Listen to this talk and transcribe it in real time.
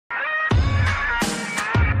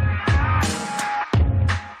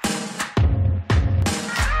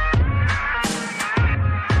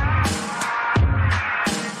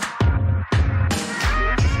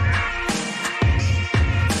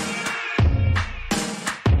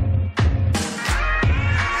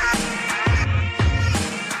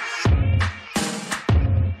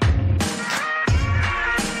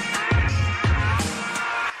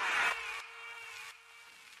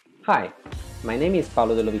Hi, my name is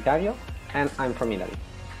Paolo Dello Vicario and I'm from Italy.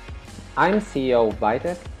 I'm CEO of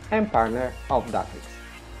Vitec and partner of Datrix.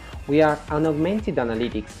 We are an augmented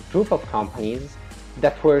analytics group of companies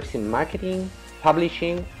that works in marketing,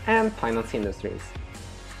 publishing and finance industries.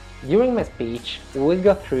 During my speech, we'll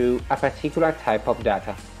go through a particular type of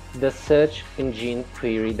data, the search engine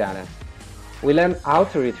query data. We learn how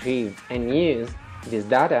to retrieve and use this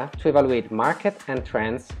data to evaluate market and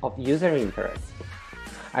trends of user interest.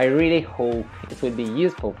 I really hope it will be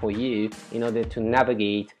useful for you in order to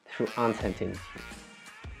navigate through uncertainty.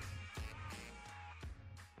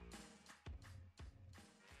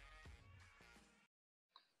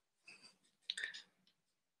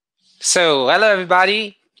 So, hello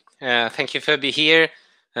everybody. Thank you for being here.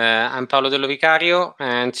 I'm Paolo Dello Vicario,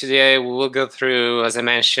 and today we will go through, as I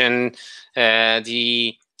mentioned,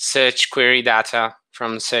 the search query data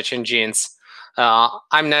from search engines.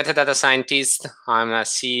 I'm not a data scientist. I'm a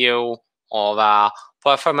CEO of a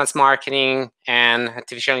performance marketing and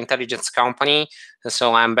artificial intelligence company.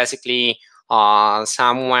 So I'm basically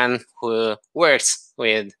someone who works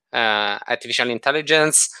with artificial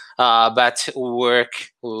intelligence, but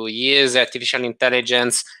who use artificial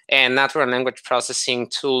intelligence and natural language processing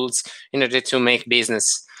tools in order to make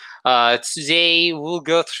business. Today we'll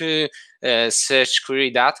go through search query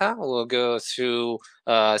data, we'll go through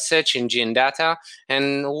search engine data,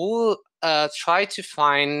 and we'll try to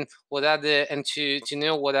find what are to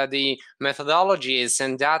know what are the methodologies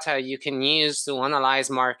and data you can use to analyze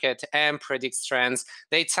market and predict trends.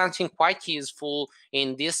 That's something quite useful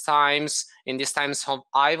in these times of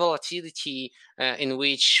high volatility, in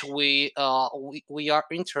which we are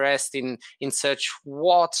interested in search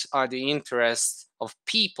what are the interests of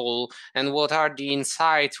people and what are the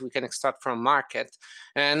insights we can extract from market.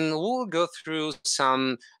 And we'll go through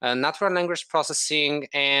some natural language processing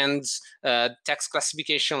and text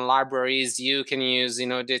classification libraries you can use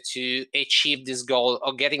in order to achieve this goal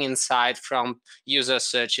of getting insight from user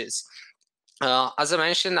searches. As I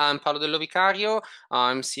mentioned, I'm Paolo Dello Vicario.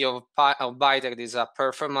 I'm CEO of Vitec. This is a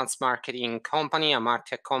performance marketing company, a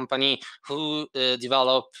market company who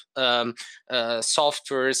develop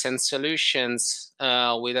softwares and solutions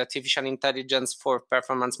with artificial intelligence for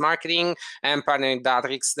performance marketing, and partnering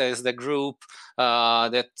Datrix. There's the group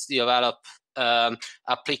that develop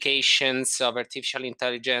applications of artificial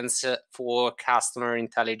intelligence for customer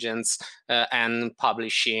intelligence and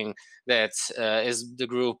publishing. That is the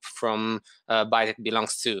group from Vitec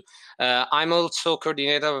belongs to. I'm also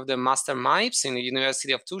coordinator of the Master MIPS in the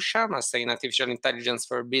University of Tuscia, Master in Artificial Intelligence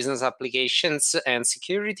for Business Applications and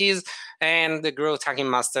Securities, and the Growth Hacking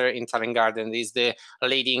Master in Talent Garden. This is the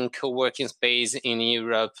leading co-working space in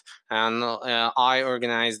Europe, and I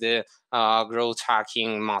organize the Growth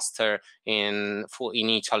Hacking Master in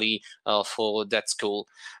Italy for that school.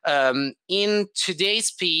 In today's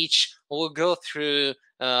speech, we'll go through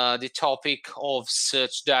the topic of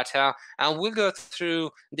search data, and we'll go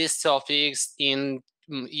through these topics in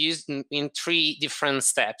three different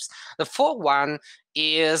steps. The fourth one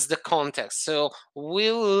is the context. So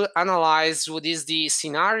we will analyze what is the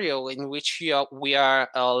scenario in which we are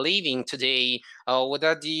living today, what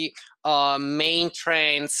are the main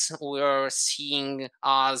trends we are seeing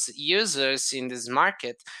as users in this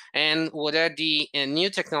market, and what are the new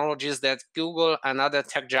technologies that Google and other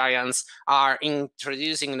tech giants are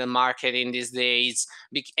introducing in the market in these days.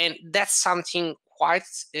 And that's something quite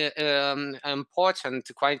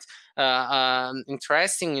important, quite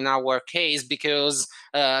interesting in our case, because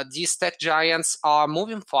these tech giants are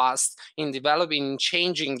moving fast in developing,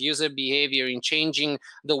 changing user behavior, in changing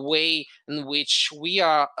the way in which we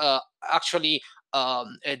are actually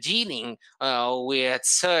dealing with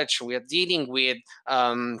search. We are dealing with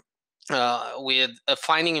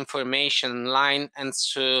finding information online, and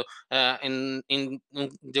so in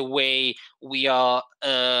the way we are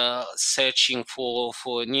searching for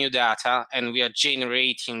new data, and we are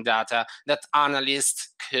generating data that analysts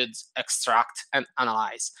could extract and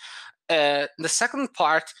analyze. The second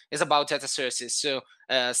part is about data sources. So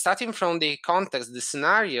starting from the context, the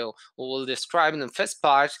scenario we will describe in the first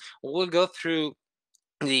part, we'll go through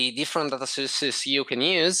the different data sources you can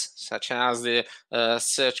use, such as the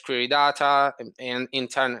search query data and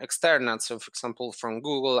internal, external, so for example from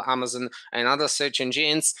Google, Amazon, and other search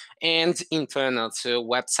engines, and internal, so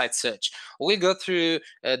website search. We'll go through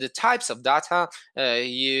the types of data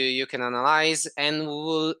you can analyze, and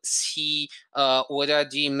we'll see what are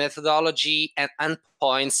the methodology and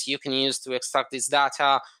endpoints you can use to extract this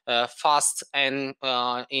data fast and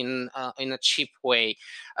in a cheap way.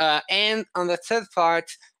 And on the third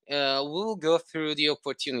part, we'll go through the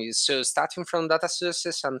opportunities. So starting from data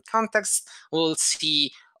sources and context, we'll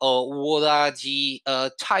see what are the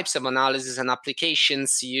types of analysis and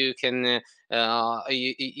applications you can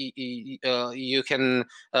you can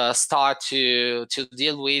start to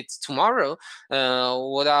deal with tomorrow.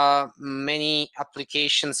 What are many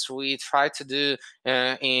applications we try to do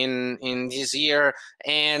in this year,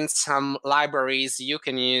 and some libraries you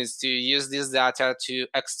can use to use this data to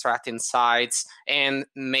extract insights and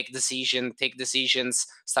take decisions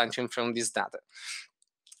starting from this data.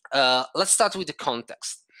 Let's start with the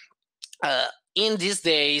context. In these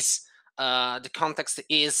days, the context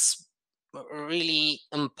is really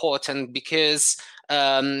important because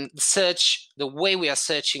the way we are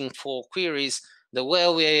searching for queries, the way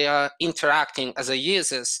we are interacting as a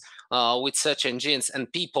users with search engines,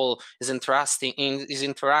 and people is interacting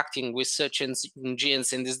with search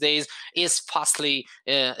engines in these days is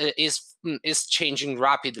changing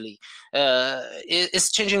rapidly.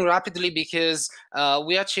 It's changing rapidly because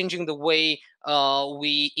we are changing the way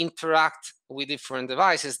we interact with different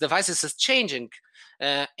devices. Devices is changing,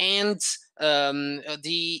 and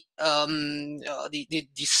the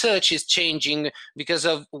search is changing because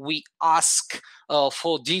of we ask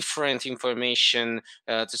for different information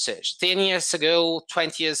to search. 10 years ago,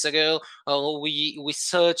 20 years ago, we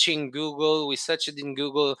searched in Google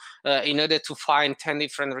in order to find 10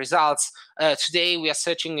 different results. Today we are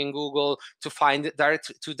searching in Google to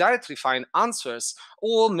directly find answers,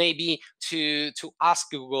 or maybe to ask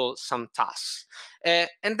Google some tasks,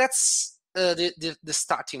 and that's the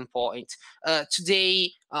starting point.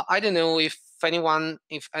 Today, I don't know if anyone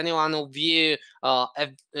of you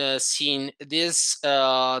have seen this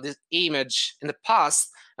image in the past.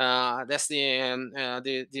 That's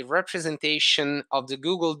the representation of the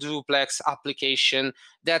Google Duplex application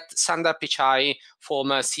that Sundar Pichai,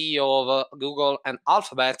 former CEO of Google and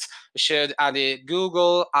Alphabet, showed at the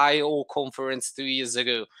Google I/O conference 2 years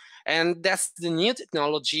ago. And that's the new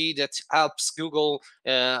technology that helps Google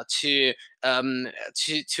to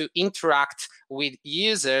interact with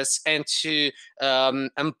users and to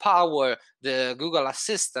empower the Google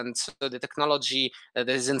Assistant, so the technology that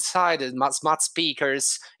is inside the smart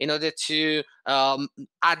speakers, in order to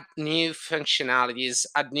add new functionalities,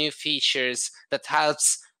 add new features that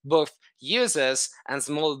helps both users and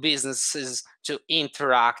small businesses to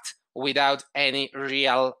interact without any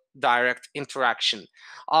real direct interaction.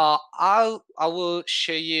 I will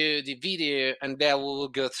show you the video, and then we will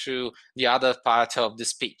go through the other part of the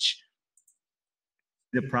speech.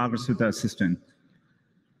 The progress with the assistant.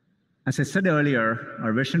 As I said earlier,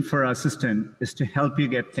 our vision for our assistant is to help you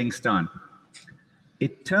get things done.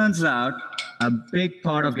 It turns out a big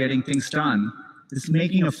part of getting things done is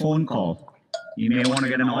making a phone call. You may want to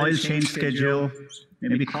get an oil change schedule,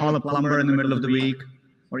 maybe call a plumber in the middle of the week,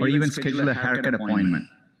 or even schedule a haircut appointment.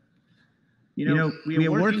 You know, we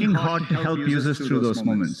are working hard to help users through those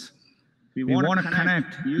moments. We want to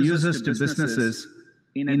connect users to businesses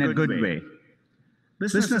in a good way.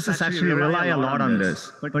 Businesses actually rely a lot on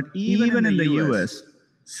this, but even in the US,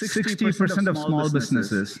 60% of small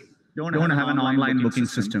businesses don't have an online booking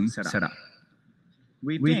system set up.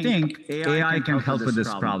 We think AI can help with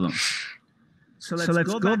this problem. So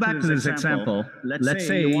let's go back to this example. Let's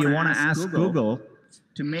say you want to ask Google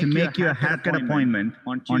to make you a haircut appointment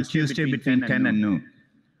on Tuesday between 10 and noon.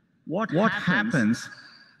 What happens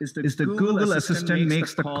is the Google Assistant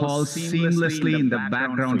makes the call seamlessly in the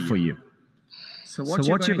background for you. So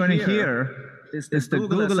what you're going to hear is the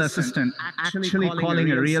Google Assistant actually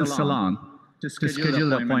calling a real salon to schedule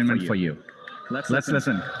the appointment for you. Let's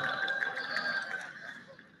listen.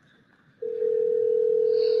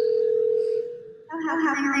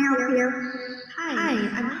 How can I help you? Hi,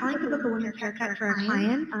 I'm calling to book a women's haircut for a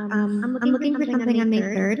client. I'm looking for something on May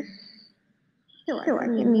 3rd. Sure,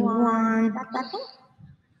 give me 1 second.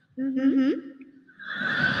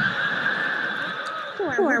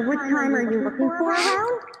 Sure, what time are you looking for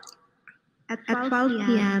around? At 12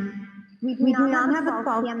 p.m. We do not have a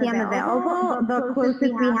 12 p.m. available. The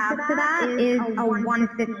closest we have to that is a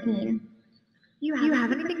 1:15. Do you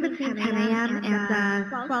have anything between 10 a.m. and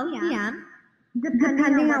 12 p.m.?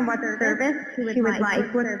 Depending on what service she would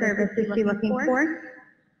like. What service is she looking for?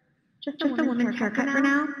 Just a woman's haircut for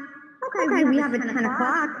now. Okay, we have it 10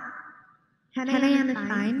 o'clock. 10 a.m. is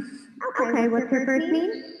fine. Okay, what's her first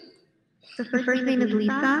name? The first name is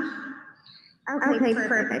Lisa. Okay,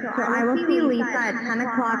 perfect. So I will see Lisa at 10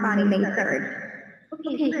 o'clock on May 3rd.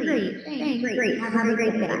 Okay, great. Thanks. Great. Have a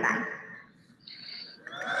great day. Bye.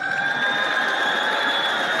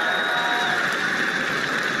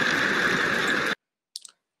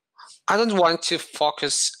 I don't want to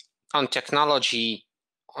focus on technology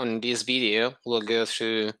on this video. We'll go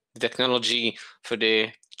through the technology for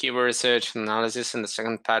the keyword search analysis in the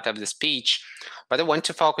second part of the speech, but I want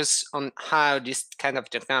to focus on how this kind of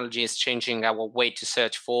technology is changing our way to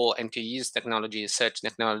search for and to use technology, search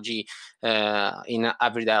technology in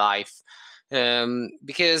everyday life.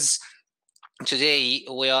 Because today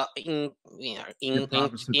we are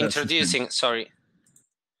introducing, sorry,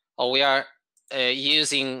 or we are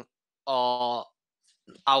using our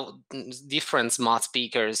different smart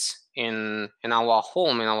speakers in our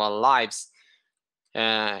home, in our lives.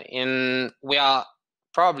 And we are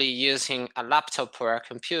probably using a laptop or a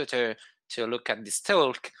computer to look at this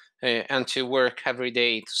talk and to work every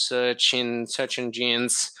day to search in search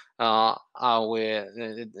engines, every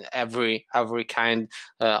kind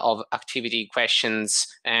of activity, questions,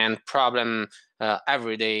 and problem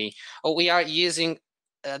every day. We are using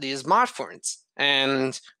the smartphones,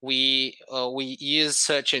 and we use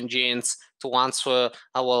search engines to answer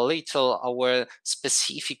our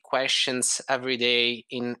specific questions every day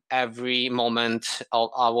in every moment of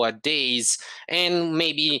our days. And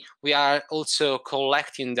maybe we are also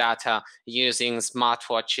collecting data using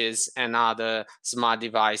smartwatches and other smart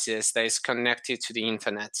devices that is connected to the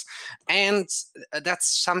internet. And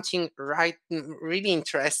that's something really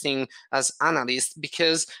interesting as analysts,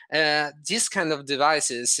 because this kind of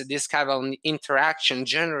devices, this kind of interaction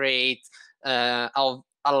generate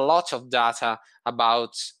a lot of data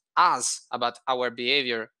about us, about our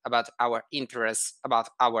behavior, about our interests, about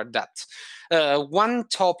our debt. One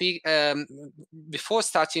topic before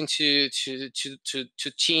starting to think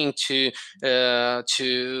to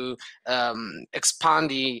expand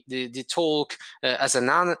the talk as an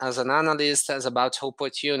analyst, as about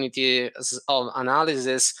opportunities of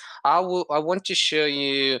analysis, I want to show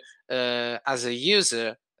you as a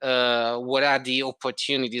user what are the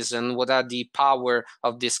opportunities and what are the power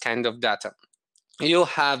of this kind of data. You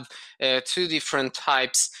have two different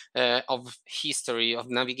types of history of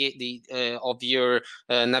your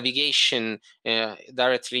navigation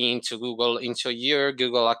directly into Google, into your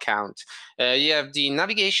Google account. You have the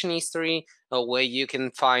navigation history, where you can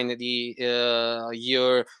find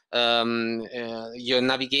your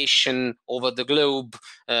navigation over the globe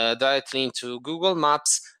directly into Google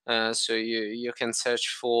Maps. So you can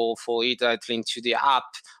search for it directly into the app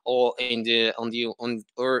or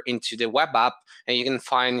or into the web app, and you can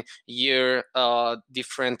find your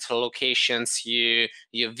different locations you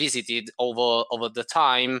visited over the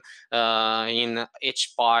time in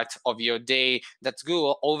each part of your day that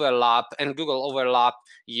Google overlap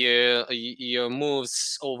your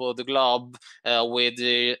moves over the globe with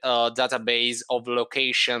the database of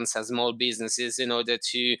locations and small businesses, in order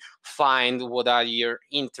to find what are your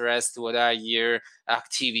interests, what are your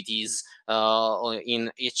activities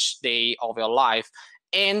in each day of your life.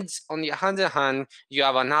 And on the other hand, you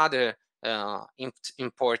have another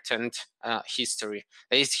important history.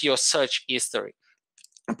 That is your search history.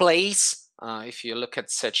 Place. If you look at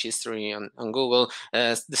search history on Google,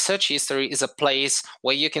 the search history is a place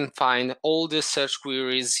where you can find all the search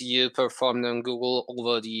queries you performed on Google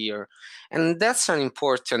over the year. And that's an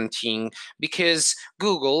important thing, because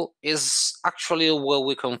Google is actually where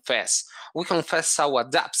we confess. We confess our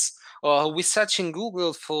depths. We search in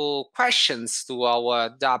Google for questions to our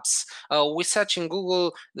doubts. We search in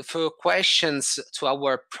Google for questions to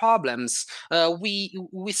our problems. We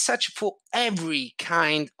search for every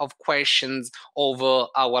kind of questions over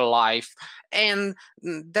our life. And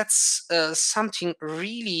that's something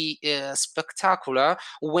really spectacular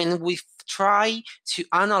when we try to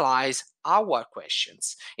analyze our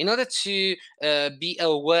questions, in order to be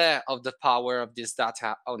aware of the power of this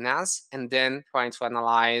data on us, and then trying to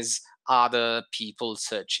analyze other people's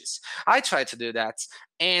searches. I try to do that,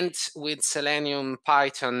 and with Selenium,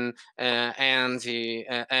 Python, I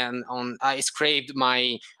scraped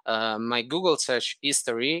my my Google search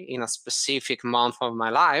history in a specific month of my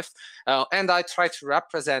life, and I try to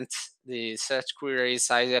represent the search queries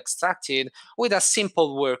I extracted with a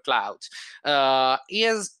simple word cloud. And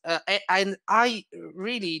I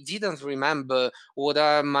really didn't remember what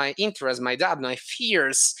are my interests, my doubts, my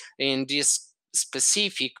fears in this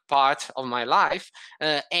specific part of my life,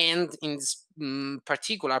 and in this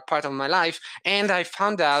particular part of my life. And I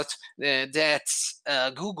found out that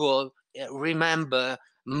Google remember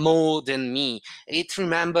more than me. It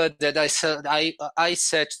remembered that I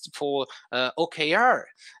searched for OKR,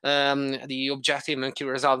 the Objective and Key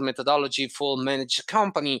Result methodology for managed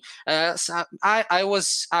company. So I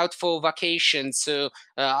was out for vacation, so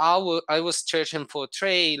I was searching for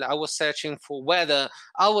trail, I was searching for weather,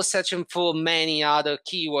 I was searching for many other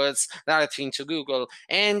keywords directly into Google,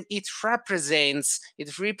 and it represents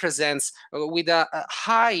with a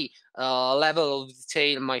high level of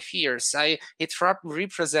detail my fears. It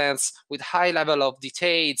represents with high level of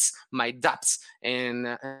details my depths in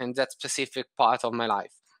that specific part of my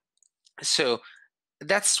life. So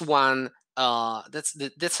that's one.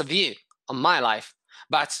 That's a view on my life.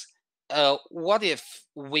 But what if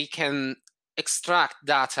we can extract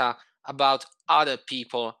data about other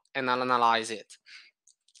people and analyze it?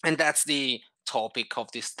 And that's the topic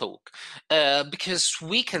of this talk, because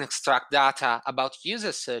we can extract data about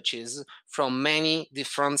user searches from many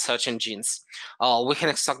different search engines. We can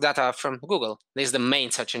extract data from Google. There's the main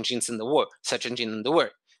search engine in the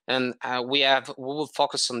world. And we will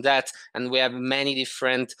focus on that, and we have many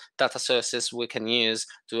different data sources we can use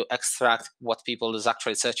to extract what people is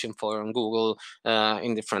actually searching for on Google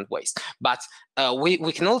in different ways. But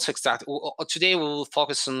we can also extract, today we will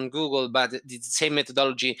focus on Google, but the same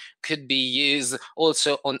methodology could be used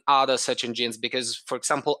also on other search engines, because, for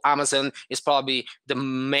example, Amazon is probably the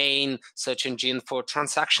main search engine for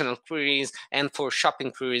transactional queries and for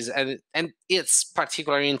shopping queries, and it's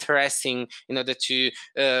particularly interesting in order to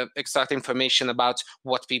extract information about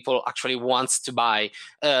what people actually want to buy.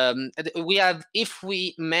 If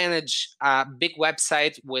we manage a big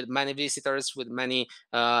website with many visitors, with many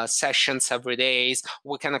sessions every day,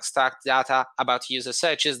 we can extract data about user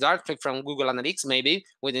searches directly from Google Analytics. Maybe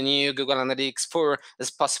with the new Google Analytics 4, it's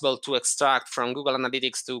possible to extract from Google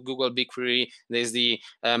Analytics to Google BigQuery. There's the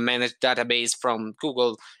managed database from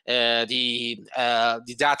Google, the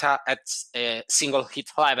data at a single hit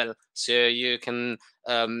level, so you can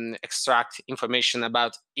extract information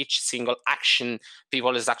about each single action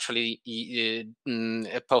people is actually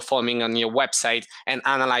performing on your website and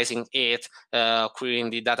analyzing it, querying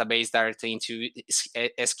the database directly into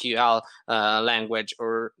SQL language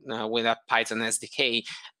or with a Python SDK.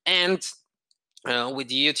 And with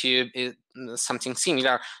YouTube, something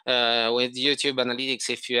similar. With YouTube Analytics,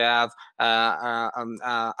 if you have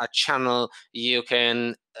a channel, you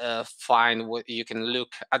can find what you can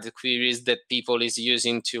look at the queries that people is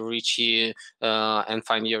using to reach you and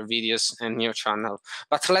find your videos and your channel.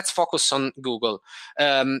 But let's focus on Google.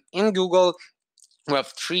 In Google, we have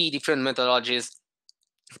 3 different methodologies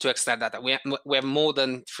to extract data. We have more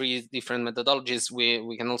than 3 different methodologies.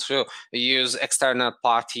 We can also use external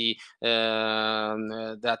party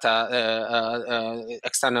data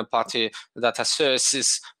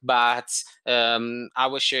sources, but I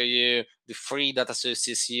will show you the 3 data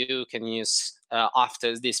sources you can use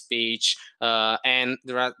after this page, and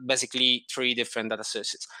there are basically 3 different data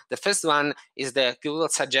sources. The first one is the Google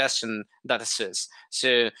suggestion data source.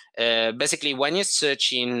 So basically, when you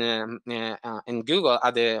search in Google,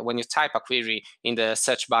 when you type a query in the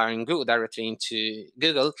search bar in Google directly into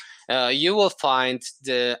Google, you will find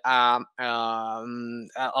a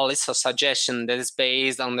list of suggestions that is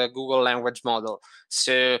based on the Google language model.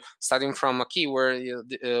 So starting from a keyword,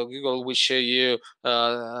 Google will show you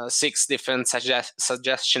 6 different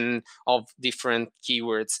suggestions of different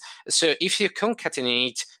keywords. So if you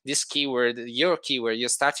concatenate this keyword, your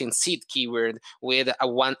starting seed keyword, with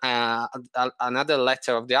another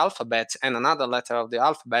letter of the alphabet and another letter of the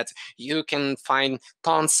alphabet, you can find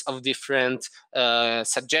tons of different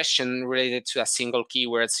suggestions related to a single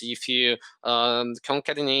keyword. So if you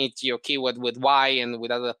concatenate your keyword with Y and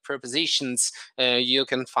with other prepositions, you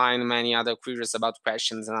can find many other queries about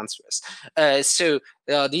questions and answers. So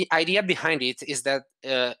the idea behind it is that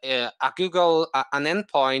an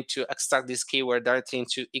endpoint to extract this keyword directly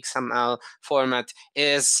into XML format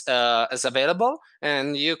is available,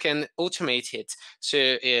 and you can automate it. So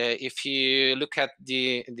if you look at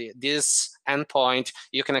this endpoint,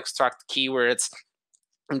 you can extract keywords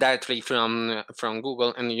directly from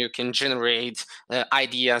Google, and you can generate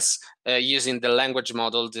ideas using the language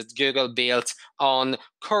model that Google built on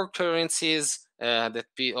core currencies of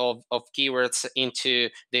keywords into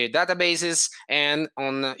their databases and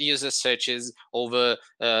on user searches over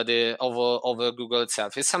Google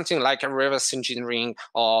itself. It's something like a reverse engineering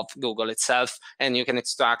of Google itself, and you can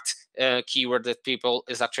extract keyword that people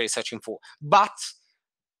is actually searching for. But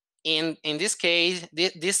in this case,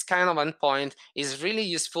 this kind of endpoint is really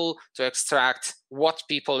useful to extract what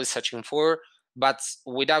people is searching for, but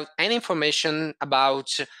without any information about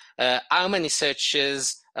how many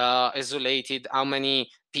searches is related, how many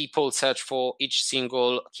people search for each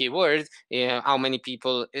single keyword, how many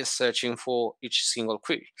people is searching for each single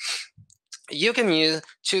query. You can use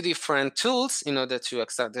 2 different tools in order to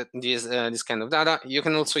extract this kind of data. You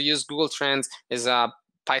can also use Google Trends as a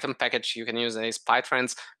Python package. You can use as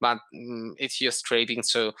PyTrends, but it's just scraping,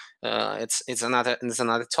 so it's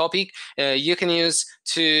another topic. You can use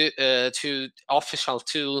two official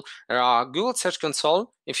tool. Google Search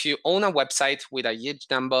Console if you own a website with a huge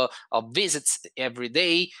number of visits every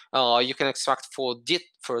day, you can extract for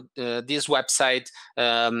this website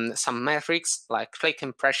some metrics like click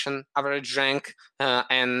impression, average rank,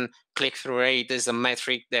 and click-through rate is a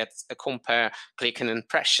metric that compare click and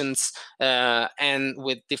impressions and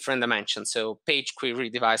with different dimensions, so page, query,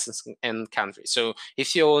 devices, and country. So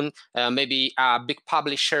if you own maybe a big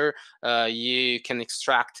publisher, you can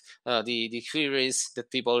extract the queries that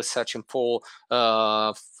people are searching for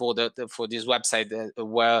this website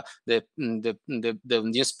where the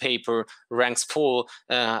newspaper ranks for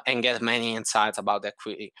and get many insights about that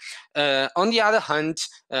query. On the other hand,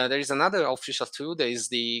 there is another official tool. There is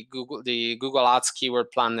the Google Ads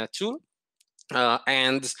Keyword Planner tool.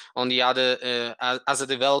 And on the other, as a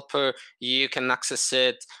developer, you can access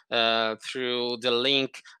it through the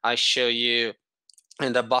link I show you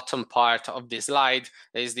in the bottom part of this slide.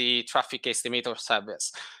 Is the traffic estimator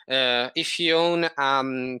service. If you own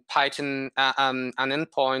Python, an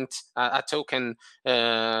endpoint, a token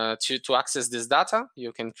to access this data,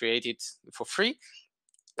 you can create it for free.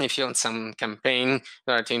 If you own some campaign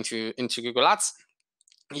right into Google Ads,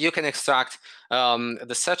 you can extract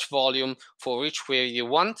the search volume for which query you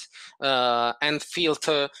want and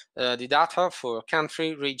filter the data for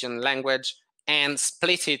country, region, language, and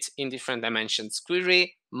split it in different dimensions: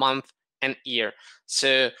 query, month, and year.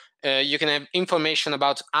 So you can have information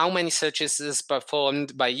about how many searches is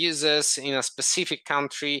performed by users in a specific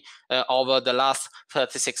country over the last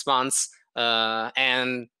 36 months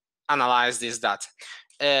and analyze this data.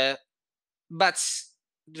 But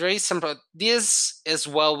there is some, this as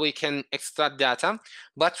well, we can extract data,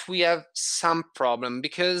 but we have some problem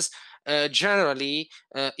because generally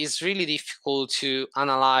it's really difficult to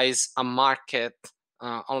analyze a market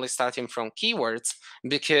only starting from keywords,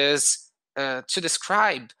 because to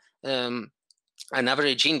describe an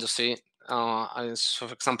average industry, so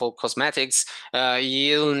for example, cosmetics,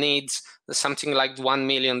 you'll need something like 1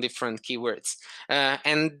 million different keywords.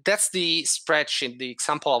 And that's the spreadsheet, the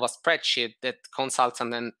example of a spreadsheet that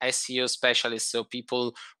consultant and SEO specialists, so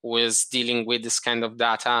people who is dealing with this kind of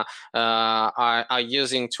data, are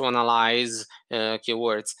using to analyze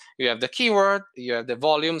keywords. You have the keyword, you have the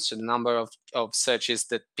volume, so the number of searches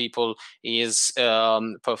that people is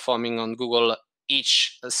performing on Google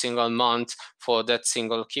each single month for that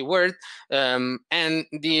single keyword. And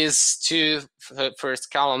these two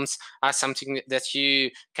first columns are something that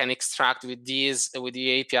you can extract with the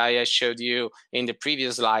API I showed you in the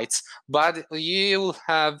previous slides. But you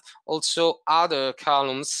have also other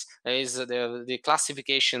columns, is the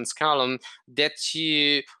classifications column, that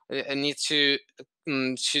you need to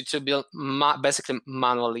build basically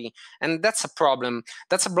manually. And that's a problem.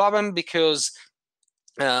 That's a problem because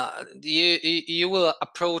you will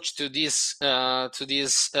approach to this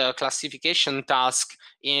classification task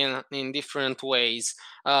in different ways.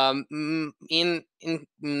 In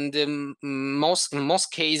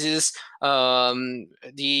most cases,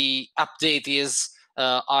 the update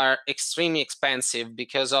are extremely expensive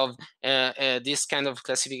because of this kind of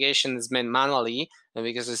classification is made manually,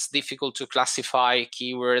 because it's difficult to classify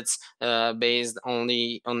keywords based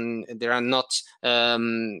only on, there are not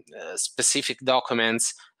specific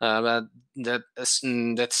documents that's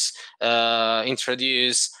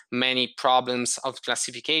introduce many problems of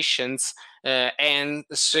classifications. And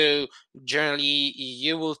so generally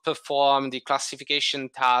you will perform the classification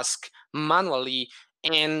task manually,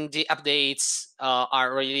 and the updates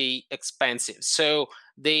are really expensive. So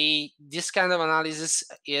this kind of analysis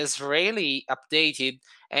is rarely updated,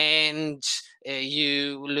 and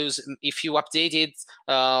you lose if you update it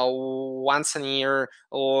once a year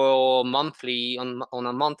or monthly on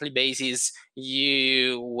a monthly basis.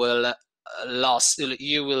 You will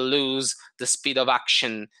lose the speed of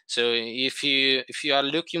action. So if you are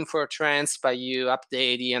looking for trends but you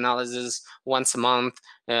update the analysis once a month,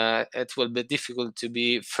 it will be difficult to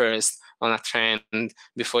be first on a trend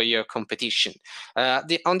before your competition.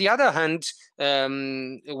 On the other hand,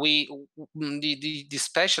 the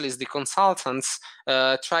specialists, the consultants,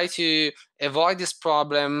 try to avoid this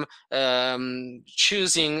problem,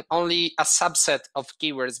 choosing only a subset of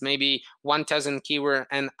keywords, maybe 1,000 keywords,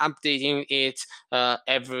 and updating it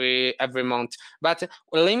every month. But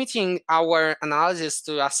limiting our analysis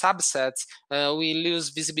to a subset, we lose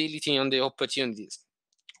visibility on the opportunities.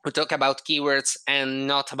 We talk about keywords and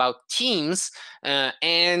not about teams,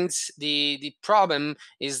 and the problem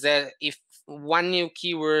is that if one new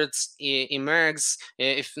keyword emerges,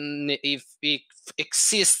 if it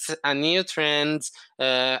exists a new trend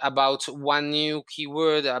about one new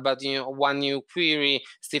keyword, about one new query,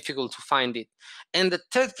 it's difficult to find it. And the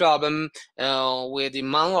third problem with the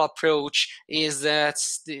manual approach is that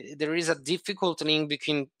there is a difficult link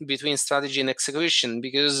between strategy and execution,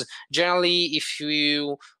 because generally if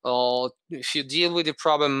you deal with the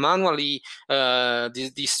problem manually,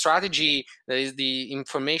 the strategy, that is the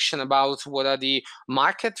information about what are the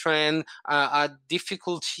market trend, are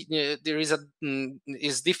difficult.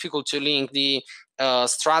 Is difficult to link the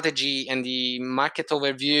strategy and the market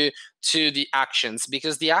overview to the actions,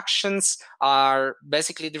 because the actions are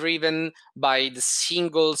basically driven by the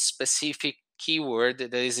single specific keyword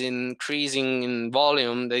that is increasing in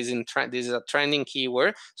volume, that is a trending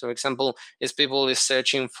keyword. So for example, if people is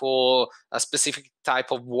searching for a specific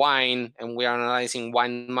type of wine and we are analyzing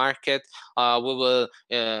wine market, we will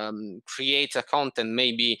create a content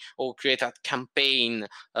maybe, or create a campaign,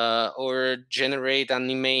 or generate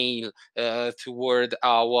an email toward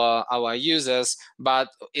our users, but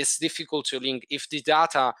it's difficult to link. If the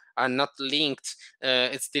data are not linked,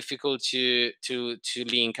 it's difficult to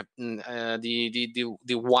link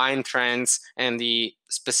the wine trends and the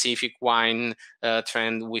specific wine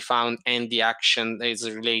trend we found and the action that is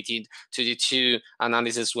related to the two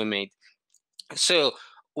analyses we made. So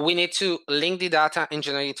we need to link the data and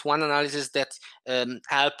generate one analysis that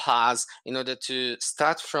help us in order to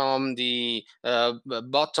start from the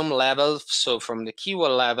bottom level, so from the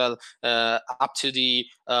keyword level up to the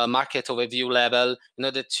market overview level, in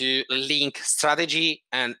order to link strategy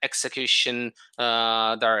and execution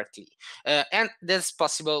directly. And that's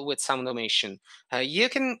possible with some automation. You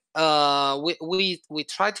can we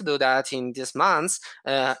try to do that in this month,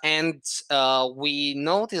 and we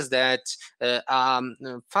noticed that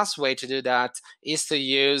fast way to do that is to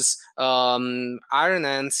use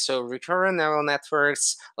RNNs, so recurrent neural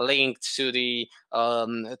networks, linked to the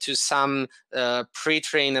to some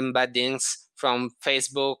pre-trained embeddings from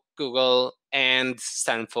Facebook, Google, and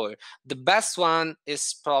Stanford. The best one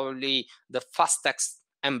is probably the fast text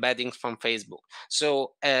embeddings from Facebook.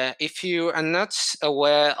 So if you are not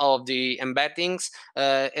aware of the embeddings,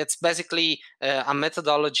 it's basically a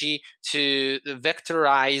methodology to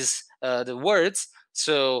vectorize the words.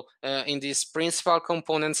 So in this principal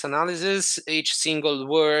components analysis, each single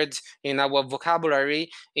word in our vocabulary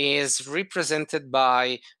is represented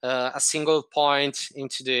by a single point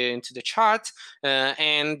into the chart,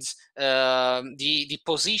 and the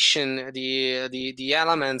position, the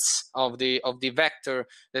elements of the vector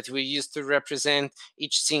that we use to represent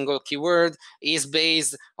each single keyword is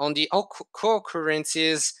based on the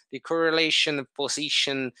co-occurrences, the correlation of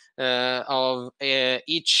position of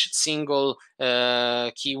each single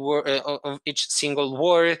keyword, of each single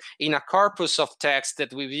word in a corpus of text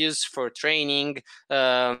that we've used for training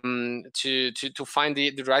to find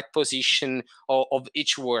the right position of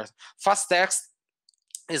each word. Fast text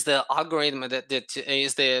is the algorithm that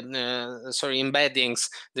is the embeddings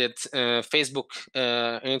that Facebook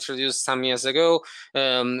introduced some years ago,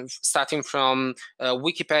 starting from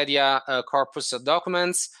Wikipedia corpus of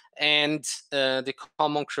documents, and the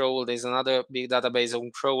Common Crawl. There's another big database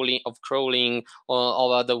of crawling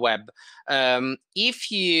all over the web.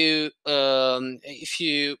 If you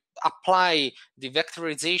apply the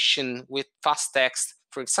vectorization with fast text,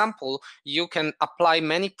 for example, you can apply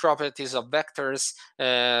many properties of vectors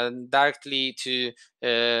directly to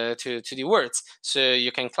the words. So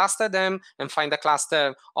you can cluster them and find a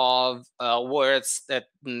cluster of words that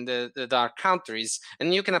are countries,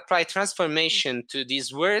 and you can apply transformation to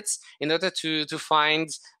these words in order to find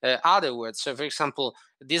other words. So, for example,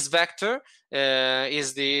 this vector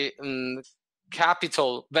is the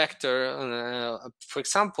capital vector, for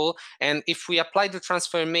example, and if we apply the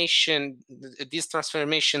transformation, this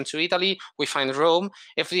transformation to Italy, we find Rome.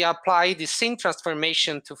 If we apply the same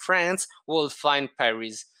transformation to France, we'll find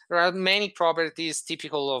Paris. There are many properties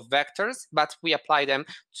typical of vectors, but we apply them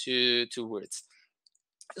to words.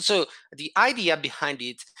 So the idea behind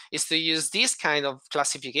it is to use this kind of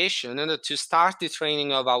classification in order to start the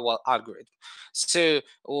training of our algorithm. So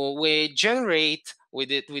we generate with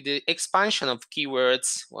the expansion of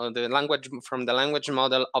keywords, the language from the language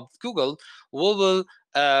model of Google, we will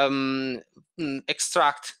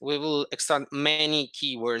extract many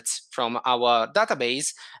keywords from our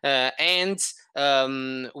database, and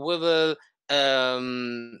we will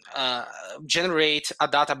generate a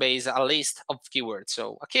database, a list of keywords.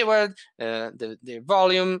 So a keyword, the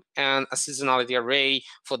volume, and a seasonality array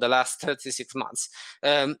for the last 36 months.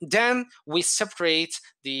 Then we separate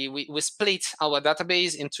we split our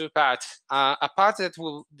database in two parts. A part that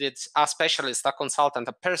a specialist, a consultant,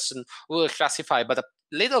 a person will classify, but a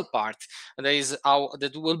little part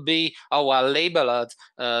that will be our labeled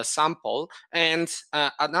sample, and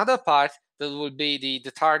another part that will be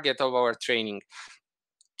the target of our training,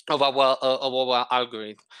 of our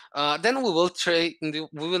algorithm. Then we will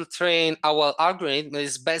train our algorithm.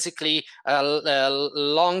 Is basically a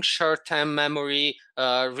long short-term memory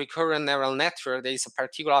recurrent neural network. There is a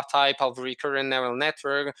particular type of recurrent neural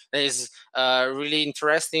network that is really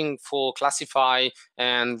interesting for classify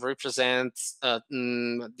and represent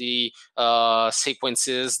the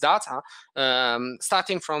sequences data,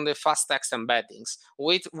 starting from the fast text embeddings.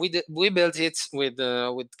 We built it with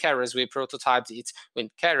Keras. We prototyped it with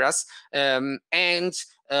Keras, and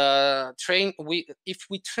if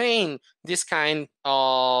we train this kind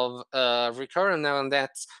of recurrent neural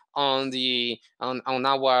nets on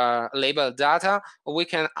our label data, we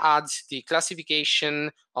can add the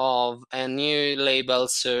classification of a new label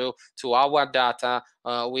to our data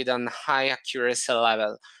with a high accuracy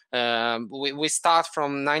level. We start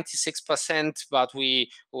from 96%, but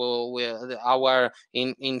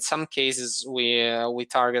in some cases we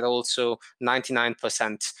target also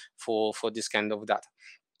 99% for this kind of data.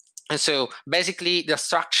 And so basically the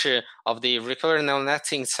structure of the recurrent neural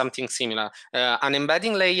netting is something similar. An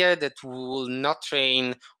embedding layer that we will not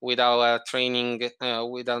train with our training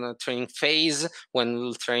phase when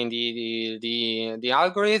we'll train the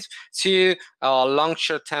algorithm, to long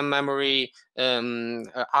short-term memory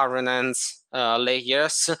RNNs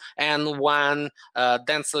layers, and one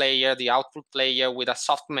dense layer, the output layer, with a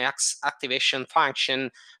softmax activation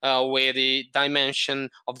function with the dimension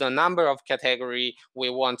of the number of category we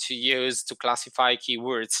want to use to classify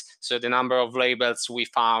keywords, so the number of labels we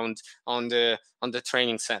found on the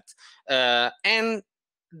training set. And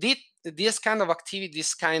this kind of activity,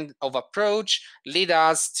 this kind of approach lead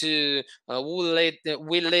us to will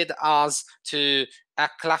lead us to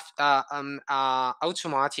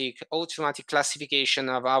automatic classification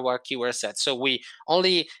of our keyword set. So we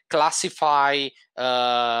only classify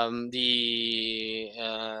the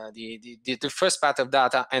first part of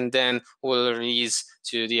data, and then we'll release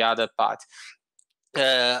to the other part.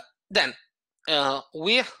 Then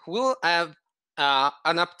we will have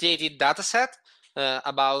an updated data set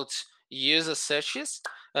about user searches.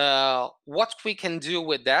 What we can do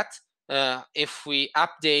with that if we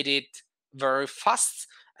update it very fast,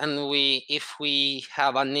 and if we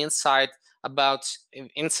have an insight about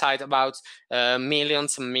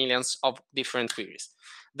millions and millions of different queries.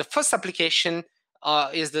 The first application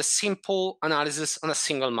is the simple analysis on a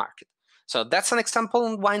single market. So that's an example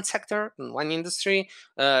in wine sector, in wine industry.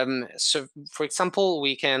 So for example,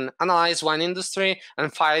 we can analyze wine industry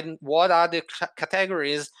and find what are the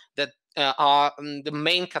categories that are the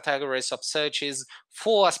main categories of searches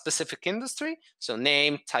for a specific industry. So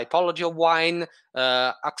name, typology of wine,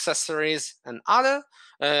 accessories, and other.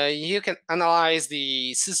 You can analyze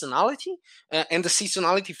the seasonality and the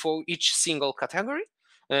seasonality for each single category.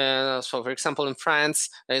 So, for example, in France,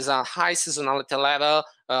 there is a high seasonality level.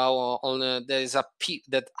 There is a peak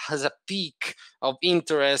that has a peak of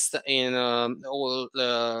interest in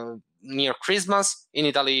near Christmas. In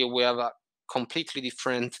Italy, we have a completely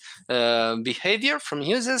different behavior from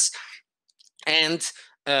users, and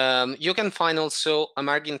you can find also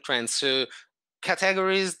emerging trends. So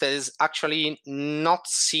categories that is actually not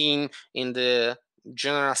seen in the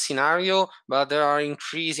general scenario, but they are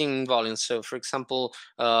increasing in volume. So, for example,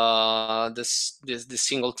 this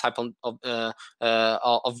single type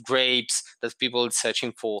of grapes that people are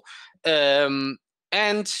searching for.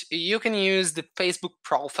 And you can use the Facebook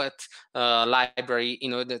Prophet library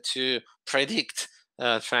in order to predict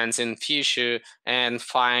trends in future and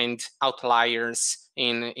find outliers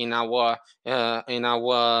in the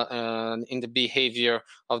behavior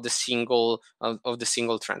of the single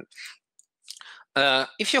trend.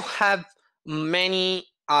 If you have many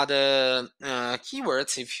other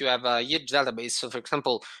keywords, if you have a huge database, so for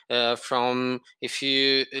example, if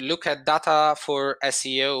you look at data for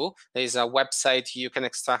SEO, there is a website you can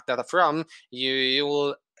extract data from.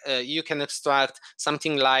 You can extract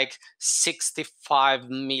something like 65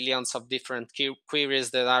 millions of different queries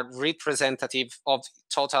that are representative of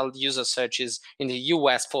total user searches in the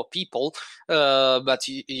US for people, but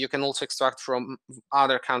you can also extract from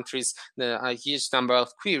other countries a huge number of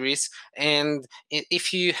queries. And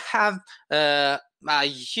if you have a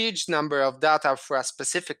huge number of data for a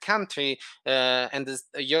specific country, and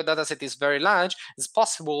your dataset is very large, it's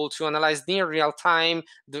possible to analyze near real time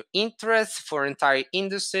the interest for entire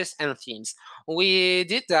industries and themes. We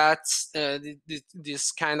did that,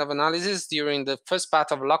 this kind of analysis during the first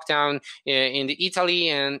part of lockdown in Italy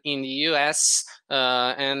and in the US,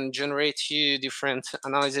 and generate two different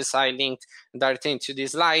analyses I linked directly into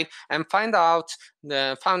this slide, and found out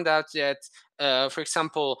that for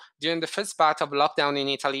example, during the first part of lockdown in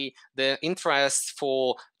Italy, the interest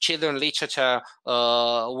for children literature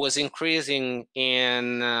was increasing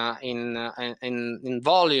in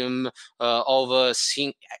volume over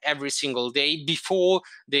every single day. Before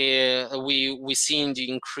we seen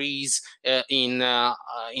the increase in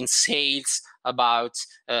sales about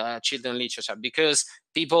children literature, because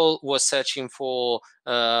people were searching for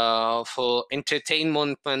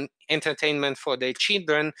entertainment for their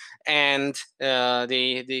children, and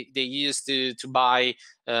they used to buy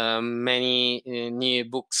many new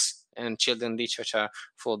books and children literature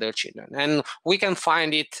for their children. And we can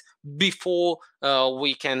find it before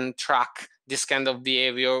we can track this kind of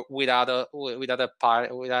behavior with other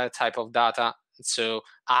type of data. So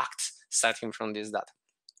act starting from this data.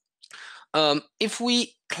 If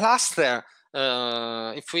we cluster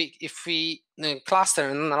cluster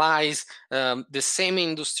and analyze the same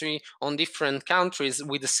industry on different countries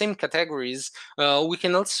with the same categories, we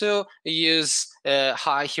can also use a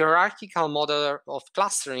hierarchical model of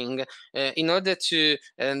clustering in order to,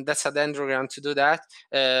 and that's a dendrogram to do that,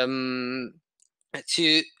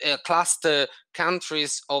 to cluster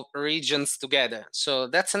countries of regions together. So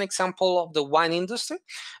that's an example of the wine industry.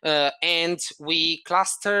 And we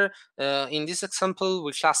cluster, in this example,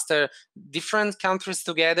 we cluster different countries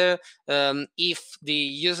together if the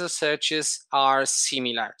user searches are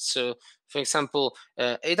similar. So for example,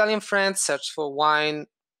 Italy and France search for wine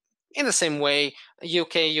in the same way.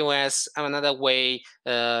 UK, US have another way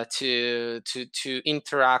to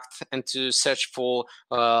interact and to search for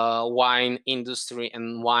wine industry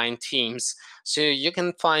and wine teams. So you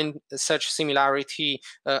can find such similarity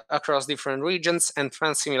across different regions, and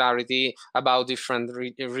trans-similarity about different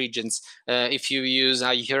regions if you use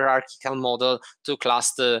a hierarchical model to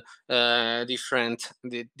cluster different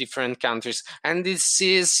countries. And this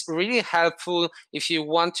is really helpful if you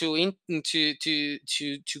want to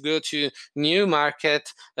go to new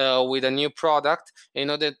market with a new product,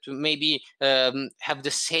 in order to maybe have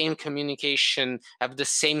the same communication, have the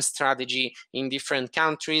same strategy in different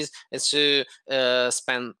countries, and so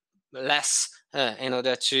spend less in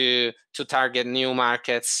order to target new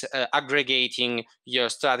markets, aggregating your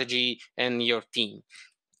strategy and your team.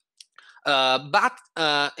 But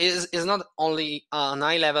is not only an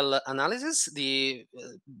high-level analysis.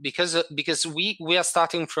 Because we are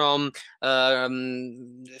starting from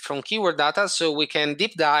keyword data, so we can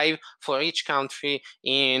deep dive for each country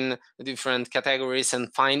in different categories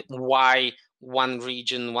and find why one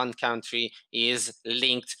region, one country is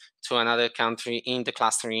linked to another country in the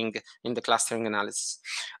clustering analysis.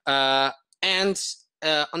 And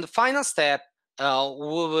on the final step,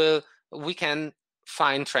 we can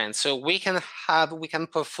find trends. So we can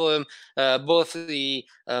perform both the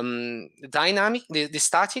dynamic, the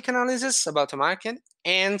static analysis about a market,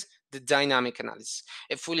 and the dynamic analysis.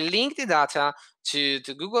 If we link the data to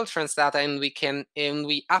Google Trends data, and we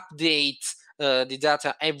update the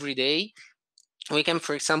data every day, we can,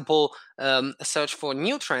 for example, search for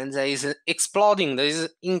new trends that is exploding, that is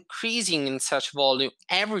increasing in search volume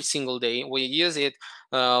every single day. We use it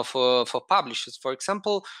for publishers, for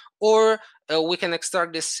example, or we can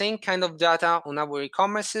extract the same kind of data on our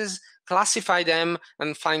e-commerces, classify them,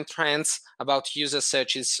 and find trends about user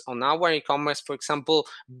searches on our e-commerce, for example,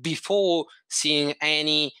 before seeing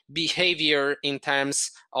any behavior in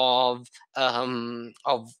terms of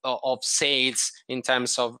sales, in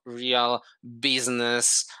terms of real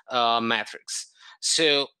business metrics.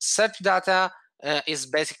 So such data is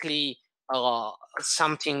basically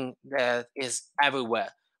something that is everywhere.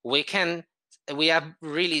 We have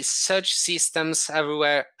really search systems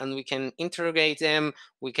everywhere, and we can interrogate them.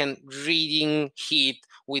 We can reading it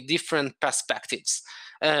with different perspectives.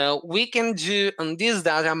 We can do on this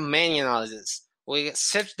data many analyses.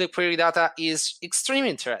 Search the query data is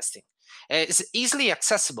extremely interesting. It's easily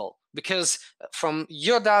accessible, because from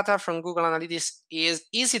your data from Google Analytics is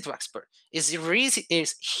easy to export. It's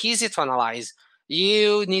easy to analyze.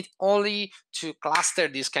 You need only to cluster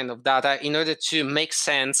this kind of data in order to make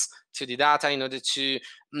sense to the data, in order to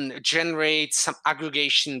generate some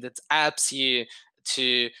aggregation that helps you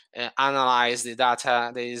to analyze the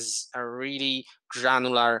data that is really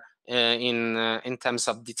granular in terms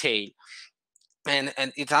of detail. and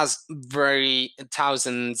it has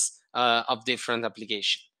thousands of different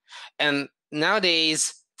applications. And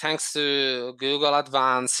nowadays, thanks to Google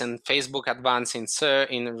advance and Facebook advance in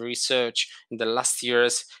research in the last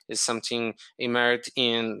years, is something emerged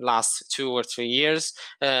in last 2 or 3 years.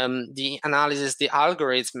 The analysis, the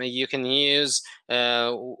algorithm you can use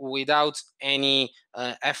without any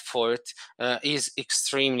effort are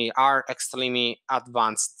extremely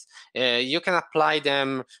advanced. You can apply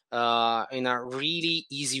them in a really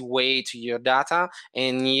easy way to your data,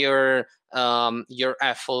 and your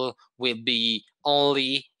effort will be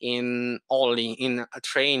only in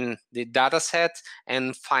train the data set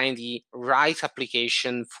and find the right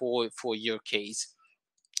application for your case.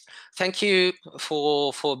 Thank you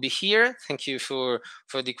for being here. Thank you for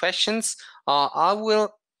the questions. I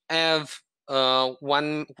will have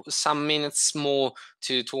some minutes more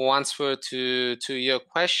to answer to your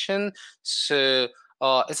question. So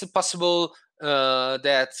is it possible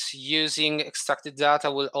that using extracted data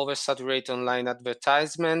will oversaturate online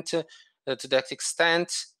advertisement to that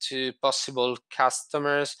extent to possible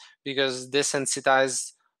customers because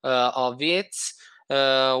desensitized of it?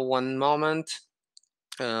 One moment.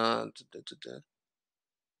 Could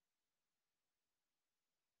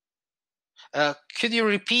you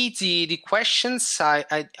repeat the questions?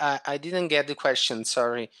 I didn't get the question,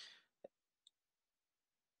 sorry.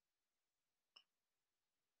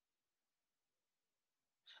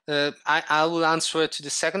 I will answer to the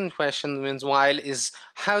second question meanwhile, is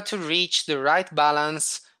how to reach the right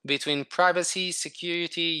balance between privacy,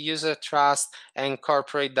 security, user trust, and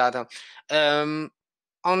corporate data.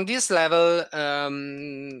 On this level,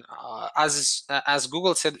 as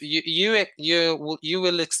Google said, you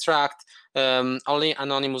will extract only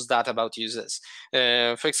anonymous data about users.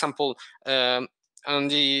 For example, on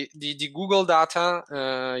the Google data,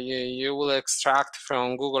 you will extract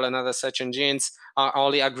from Google and other search engines are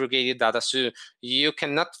only aggregated data, so you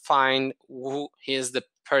cannot find who is the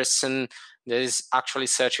person that is actually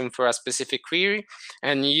searching for a specific query,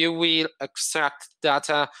 and you will extract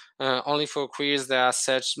data only for queries that are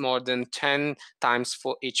searched more than 10 times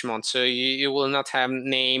for each month. So you will not have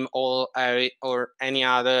name or any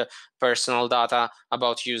other personal data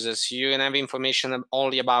about users. You can have information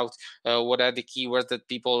only about what are the keywords that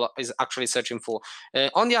people is actually searching for.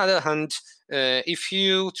 On the other hand, if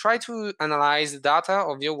you try to analyze the data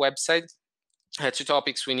of your website, two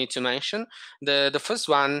topics we need to mention. The first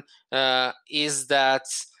one is that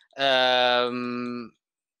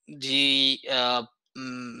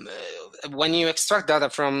when you extract data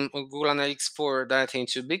from Google Analytics for data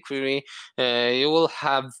into BigQuery, you will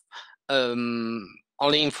have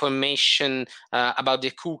only information about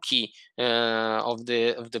the cookie of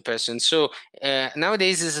the person. So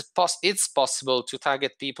nowadays it's possible to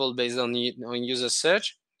target people based on user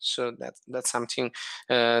search. So that's something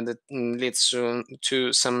that leads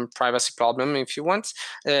to some privacy problem if you want,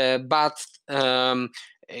 but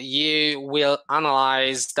you will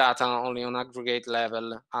analyze data only on aggregate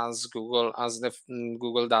level as the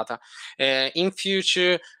Google data. In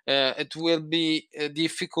future, it will be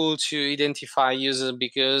difficult to identify users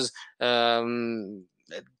because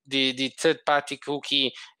the third-party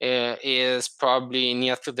cookie is probably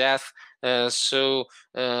near to death. But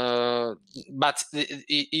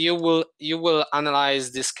you will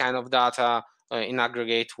analyze this kind of data in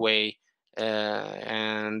aggregate way,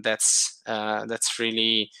 and that's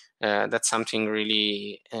really that's something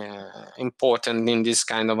really important in this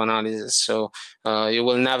kind of analysis. So you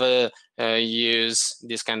will never use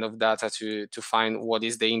this kind of data to find what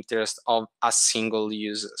is the interest of a single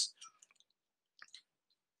user.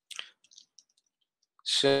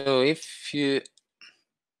 So if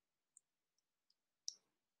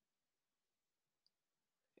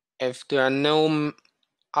there are no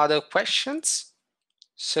other questions,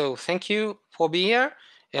 so thank you for being here.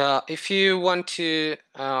 If you want to,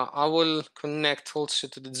 I will connect also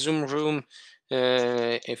to the Zoom room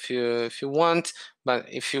if you want. But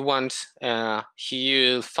if you want,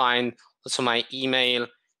 you'll find also my email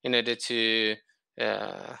in order to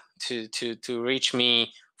reach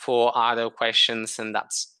me for other questions and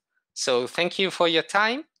that's. So thank you for your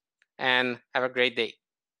time and have a great day.